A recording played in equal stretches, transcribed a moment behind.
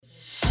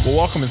Well,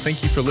 welcome and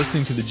thank you for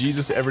listening to the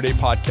Jesus Everyday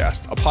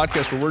Podcast, a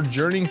podcast where we're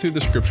journeying through the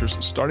scriptures,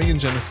 starting in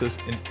Genesis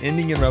and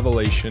ending in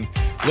Revelation,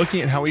 looking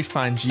at how we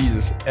find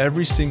Jesus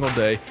every single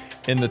day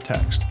in the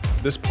text.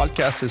 This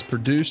podcast is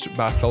produced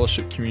by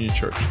Fellowship Community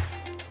Church.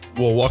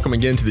 Well, welcome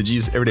again to the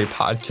Jesus Everyday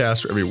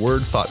Podcast, where every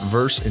word, thought,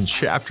 verse, and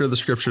chapter of the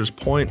scriptures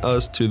point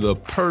us to the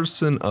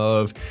person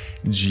of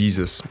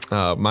Jesus.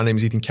 My name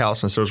is Ethan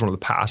Callis, and I serve as one of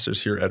the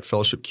pastors here at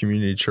Fellowship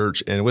Community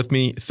Church. And with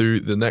me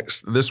through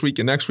this week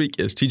and next week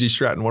is TJ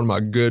Stratton, one of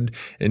my good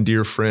and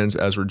dear friends,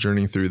 as we're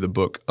journeying through the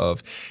book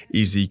of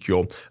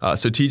Ezekiel.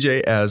 So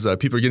TJ, as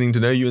people are getting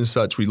to know you and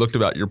such, we looked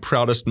about your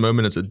proudest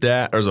moment as a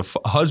dad, or as a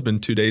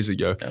husband 2 days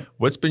ago. Yeah.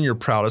 What's been your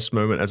proudest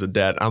moment as a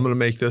dad? I'm going to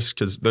make this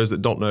because those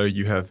that don't know,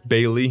 you have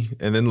Bailey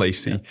and then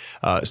Lacey.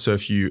 Yeah. So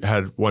if you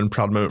had one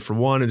proud moment for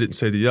one and didn't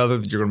say the other,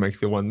 you're going to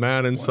make the one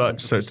mad and 100%.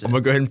 Such. So I'm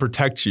going to go ahead and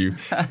protect you.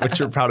 What's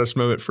your proudest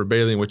moment for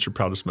Bailey and what's your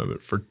proudest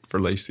moment for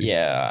Lacey?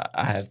 Yeah,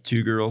 I have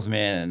two girls,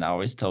 man, and I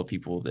always tell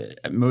people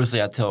that,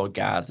 mostly I tell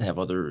guys that have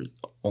other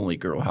only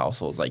girl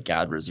households, like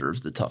God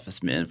reserves the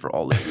toughest men for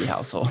all lady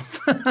households.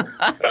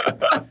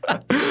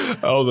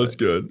 Oh, that's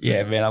good.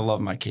 Yeah, man, I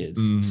love my kids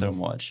so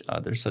much.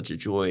 They're such a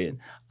joy. And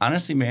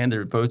honestly, man,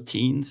 they're both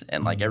teens,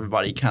 and like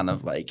everybody kind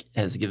of like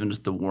has given us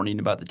the warning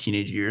about the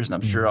teenage years, and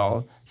I'm sure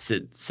I'll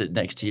sit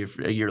next to you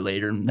for a year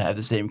later and have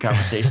the same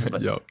conversation.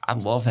 But yep. I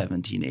love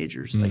having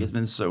teenagers. Like, it's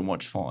been so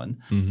much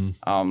fun.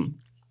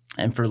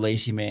 And for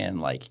Lacey, man,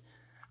 like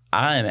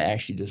I am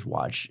actually just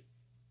watch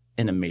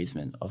in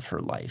amazement of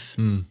her life.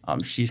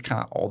 She's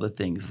kind of all the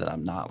things that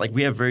I'm not. Like,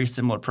 we have very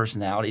similar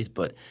personalities,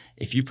 but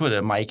if you put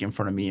a mic in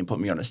front of me and put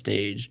me on a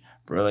stage,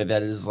 bro, like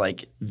that is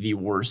like the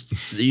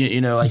worst.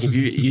 you know, like if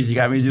you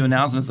got me to do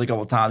announcements a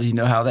couple of times, you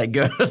know how that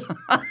goes.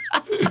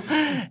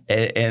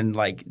 and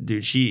like,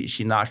 dude,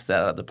 she knocks that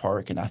out of the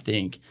park. And I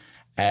think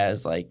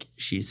as like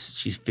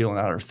she's feeling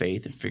out her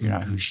faith and figuring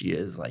out who she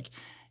is, like,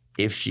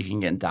 if she can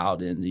get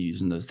dialed into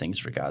using those things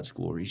for God's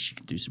glory, she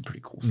can do some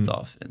pretty cool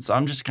stuff. And so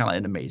I'm just kind of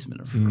in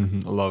amazement of her.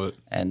 I love it.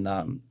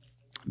 And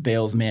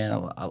Bales,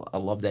 man, I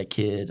love that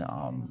kid.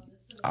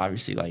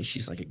 Obviously, like,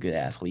 she's like a good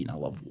athlete, and I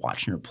love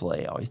watching her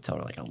play. I always tell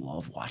her, like, I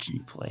love watching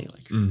you play.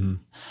 Like,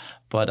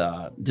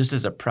 But just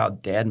as a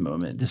proud dad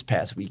moment, this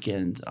past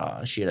weekend,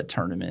 she had a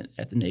tournament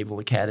at the Naval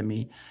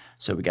Academy.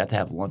 So we got to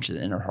have lunch at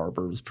the Inner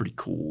Harbor. It was pretty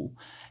cool.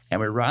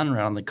 And we were riding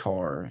around in the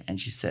car, and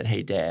she said,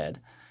 "Hey, Dad,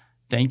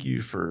 thank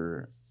you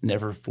for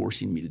never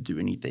forcing me to do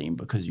anything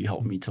because you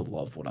helped me to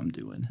love what I'm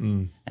doing."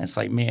 And it's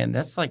like, man,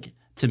 that's like,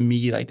 to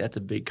me, like, that's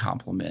a big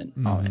compliment.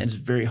 And it's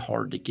very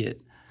hard to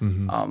get.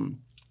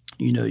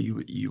 You know,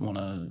 you want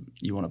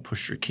to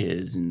push your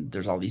kids, and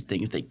there's all these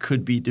things they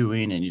could be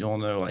doing, and you don't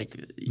know, like,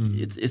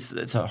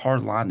 it's a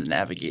hard line to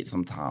navigate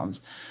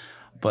sometimes.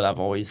 But I've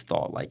always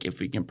thought, like, if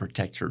we can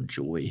protect her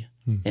joy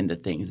in the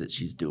things that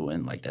she's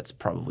doing, like, that's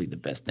probably the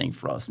best thing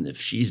for us. And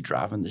if she's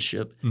driving the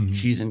ship,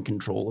 she's in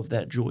control of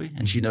that joy,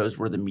 and she knows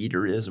where the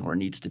meter is and where it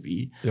needs to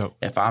be. Yep.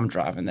 If I'm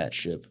driving that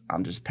ship,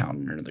 I'm just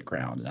pounding her to the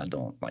ground, and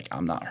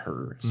I'm not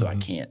her, so I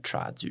can't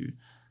try to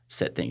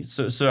set things.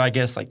 So I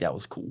guess, like, that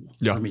was cool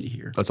for me to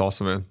hear. That's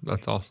awesome, man.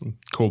 That's awesome.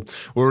 Cool.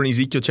 We're in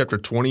Ezekiel chapter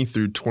 20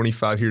 through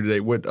 25 here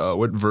today. What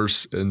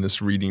verse in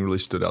this reading really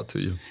stood out to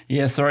you?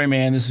 Yeah, sorry,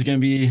 man. This is gonna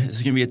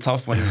be a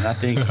tough one. And I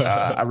think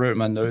I wrote in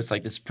my notes,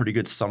 like, this pretty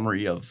good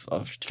summary of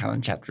kind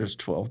of chapters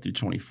 12 through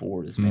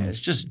 24. Is, man, it's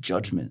just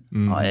judgment,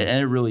 and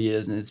it really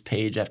is. And it's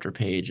page after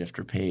page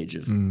after page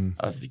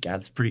of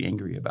God's pretty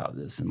angry about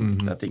this.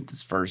 And I think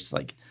this verse,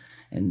 like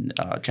in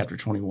chapter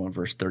 21,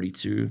 verse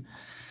 32.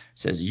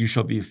 Says, "You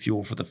shall be a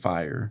fuel for the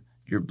fire.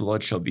 Your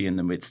blood shall be in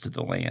the midst of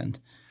the land.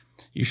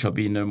 You shall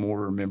be no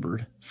more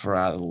remembered, for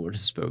I, the Lord,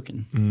 have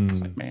spoken." It's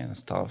like, man,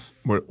 that's tough.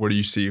 What do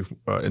you see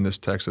in this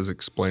text as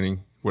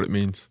explaining what it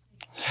means?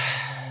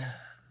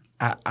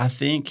 I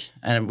think,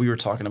 and we were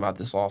talking about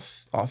this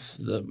off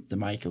the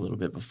mic a little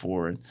bit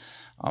before, and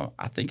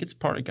I think it's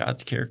part of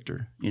God's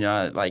character. You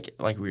know, like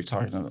we were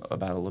talking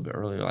about a little bit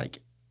earlier, like,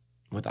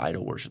 with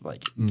idol worship,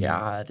 like,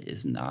 God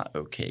is not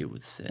okay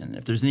with sin.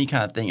 If there's any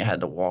kind of thing I had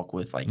to walk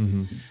with, like,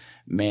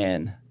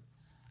 man,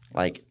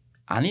 like,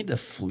 I need to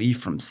flee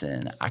from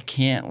sin. I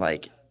can't,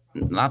 like,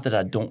 not that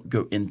I don't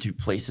go into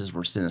places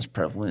where sin is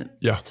prevalent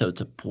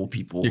to pull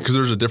people. Yeah, because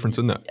there's a difference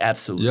in that.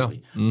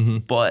 Absolutely. Yeah.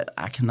 But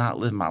I cannot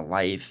live my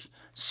life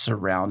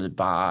surrounded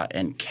by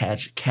and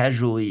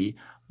casually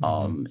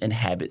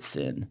inhabit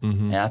sin.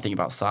 And I think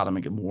about Sodom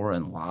and Gomorrah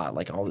and Lot,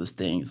 like, all those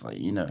things, like,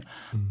 you know,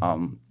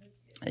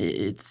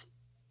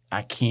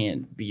 I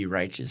can't be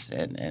righteous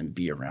and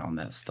be around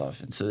that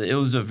stuff. And so it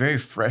was a very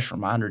fresh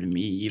reminder to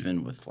me,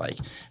 even with, like,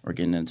 we're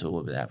getting into a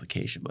little bit of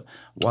application, but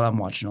what I'm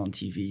watching on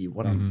TV,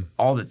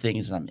 all the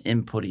things that I'm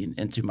inputting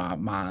into my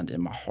mind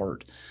and my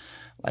heart,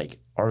 like,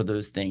 are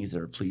those things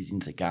that are pleasing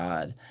to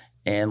God?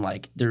 And,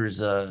 like,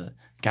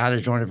 God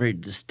is drawing a very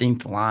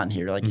distinct line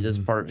here. Like, this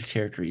part of his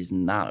character, he's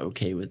not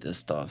okay with this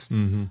stuff.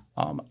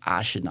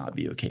 I should not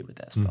be okay with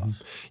that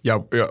stuff. Yeah,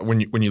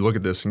 when you look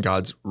at this in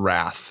God's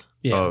wrath,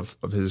 of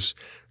his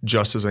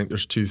justice. I think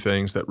there's two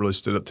things that really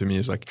stood up to me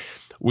is like,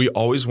 we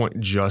always want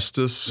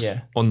justice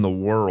on the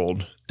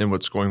world and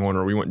what's going on,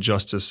 or we want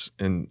justice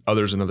in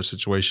others in other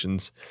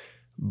situations,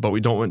 but we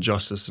don't want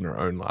justice in our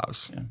own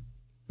lives. Yeah.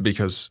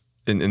 Because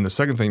in the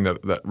second thing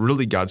that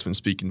really God's been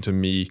speaking to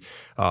me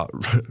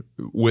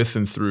with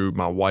and through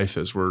my wife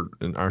as we're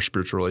in our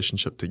spiritual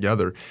relationship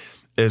together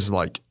is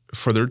like,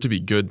 for there to be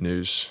good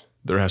news,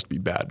 there has to be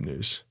bad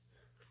news.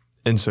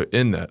 And so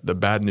in that, the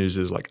bad news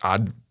is like,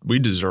 we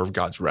deserve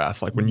God's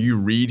wrath. Like when you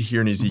read here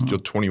in Ezekiel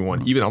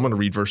 21, even I'm going to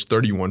read verse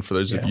 31 for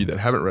those of you that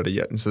haven't read it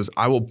yet. And it says,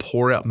 I will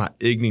pour out my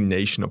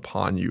indignation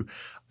upon you.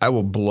 I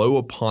will blow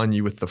upon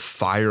you with the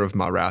fire of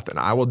my wrath, and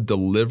I will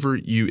deliver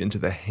you into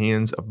the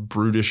hands of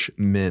brutish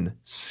men,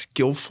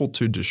 skillful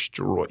to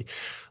destroy.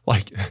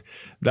 Like,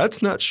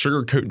 that's not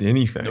sugarcoating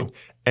anything. Nope.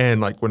 And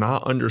like when I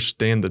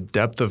understand the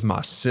depth of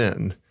my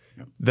sin,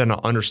 then I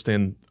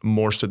understand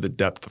more so the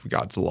depth of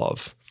God's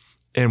love.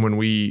 And when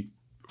we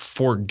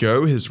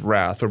forego his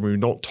wrath, or when we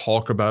don't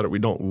talk about it, we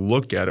don't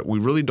look at it, we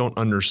really don't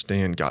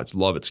understand God's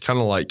love. It's kind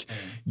of like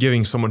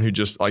giving someone who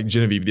just, like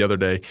Genevieve the other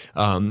day,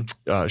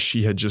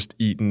 she had just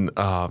eaten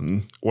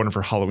one of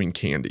her Halloween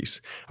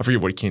candies. I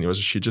forget what candy it was.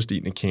 She had just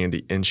eaten a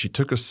candy, and she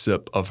took a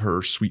sip of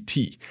her sweet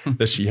tea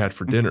that she had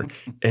for dinner.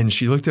 And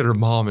she looked at her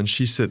mom and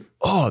she said,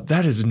 "Oh,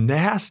 that is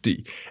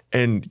nasty."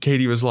 And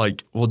Katie was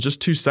like, "Well, just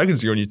 2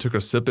 seconds ago when you took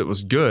a sip, it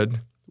was good.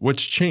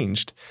 What's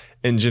changed?"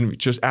 And Genevieve,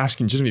 just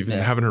asking Genevieve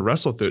and having her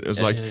wrestle through it, it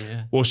was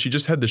well, she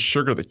just had the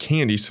sugar of the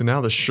candy, so now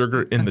the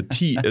sugar in the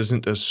tea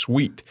isn't as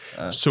sweet.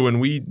 So when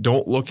we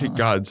don't look at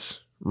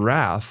God's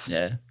wrath,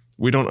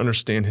 we don't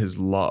understand his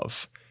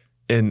love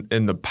and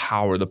the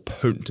power, the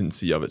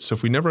potency of it. So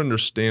if we never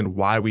understand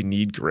why we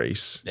need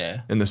grace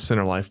in the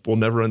sinner life, we'll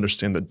never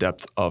understand the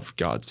depth of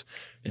God's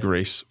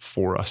grace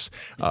for us.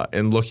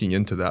 And looking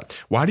into that,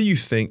 why do you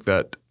think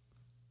that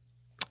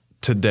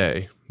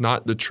today,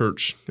 not the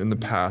church in the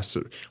past,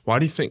 why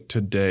do you think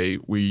today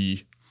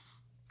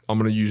I'm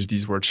going to use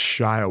these words,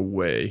 shy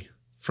away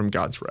from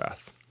God's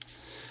wrath?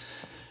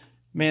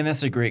 Man,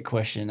 that's a great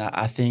question.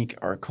 I think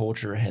our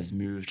culture has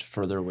moved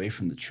further away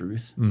from the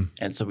truth.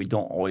 And so we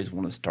don't always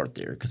want to start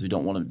there because we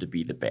don't want him to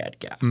be the bad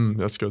guy.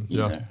 That's good. You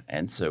know?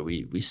 And so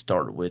we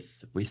start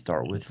with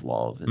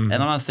love. And I'm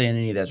not saying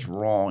any of that's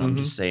wrong. I'm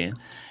just saying,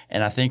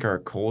 and I think our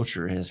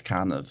culture has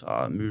kind of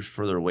moved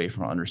further away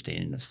from our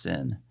understanding of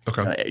sin.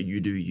 Okay.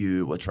 You do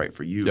you, what's right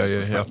for you,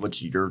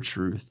 what's your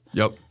truth.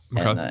 Yep.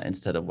 Okay. And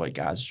instead of what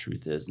God's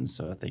truth is. And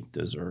so I think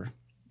those are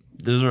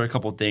a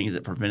couple of things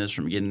that prevent us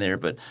from getting there.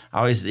 But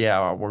I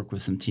work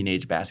with some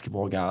teenage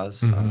basketball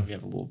guys. We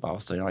have a little Bible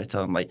study. I always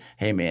tell them, like,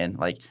 hey, man,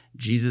 like,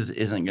 Jesus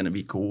isn't going to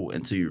be cool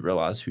until you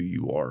realize who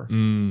you are.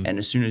 And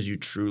as soon as you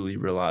truly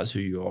realize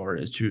who you are,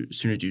 as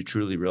soon as you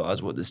truly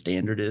realize what the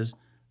standard is,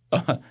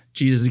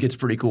 Jesus gets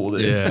pretty cool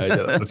then. Yeah,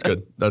 that's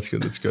good. That's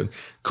good.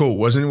 Cool.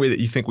 Was there any way that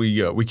you think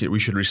we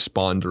should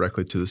respond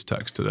directly to this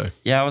text today?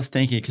 Yeah, I was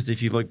thinking, because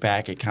if you look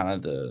back at kind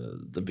of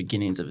the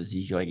beginnings of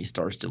Ezekiel, like he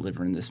starts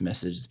delivering this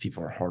message,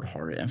 people are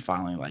hard-hearted, and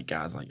finally, like,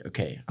 God's like,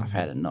 okay, I've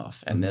had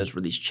enough. And those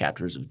where these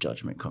chapters of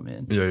judgment come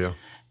in. Yeah.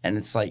 And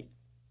it's like,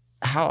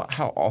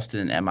 how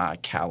often am I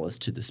callous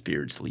to the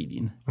Spirit's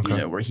leading? Okay. You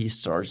know, where he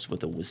starts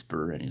with a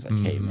whisper and he's like,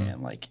 hey,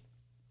 man, like,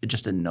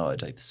 just a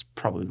nudge, like, this is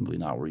probably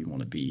not where you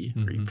want to be,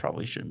 or you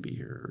probably shouldn't be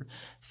here, or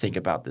think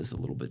about this a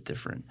little bit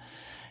different.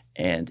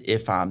 And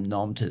if I'm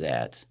numb to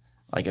that,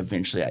 like,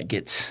 eventually I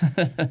get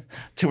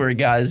to where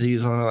God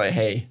sees on, like,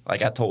 hey,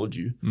 like, I told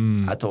you,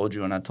 and I told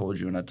you, and I told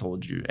you, and I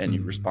told you, and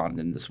you responded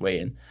in this way.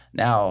 And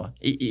now,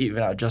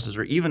 even out of justice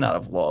or even out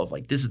of love,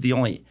 like, this is the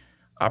only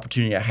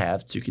opportunity I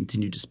have to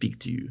continue to speak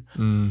to you.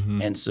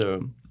 And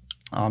so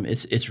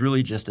it's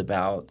really just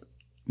about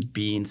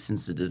being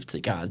sensitive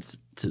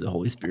to the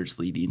Holy Spirit's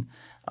leading,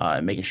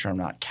 and making sure I'm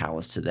not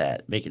callous to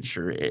that, making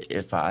sure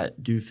if I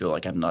do feel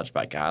like I'm nudged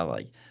by God,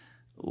 like,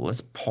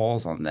 let's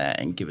pause on that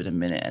and give it a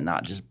minute and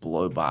not just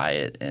blow by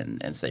it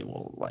and say,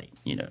 well, like,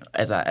 you know,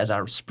 as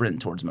I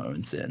sprint towards my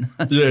own sin.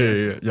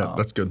 Yeah.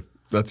 That's good.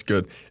 That's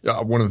good.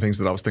 Yeah, one of the things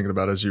that I was thinking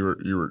about as you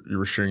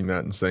were sharing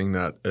that and saying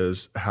that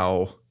is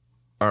how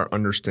our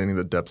understanding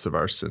the depths of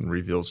our sin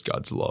reveals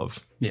God's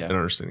love and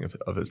understanding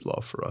of his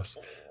love for us.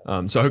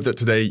 So I hope that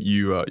today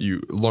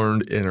you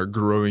learned and are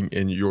growing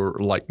in your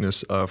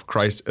likeness of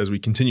Christ as we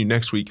continue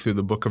next week through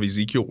the book of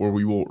Ezekiel, where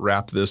we will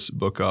wrap this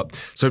book up.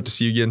 So I hope to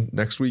see you again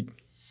next week.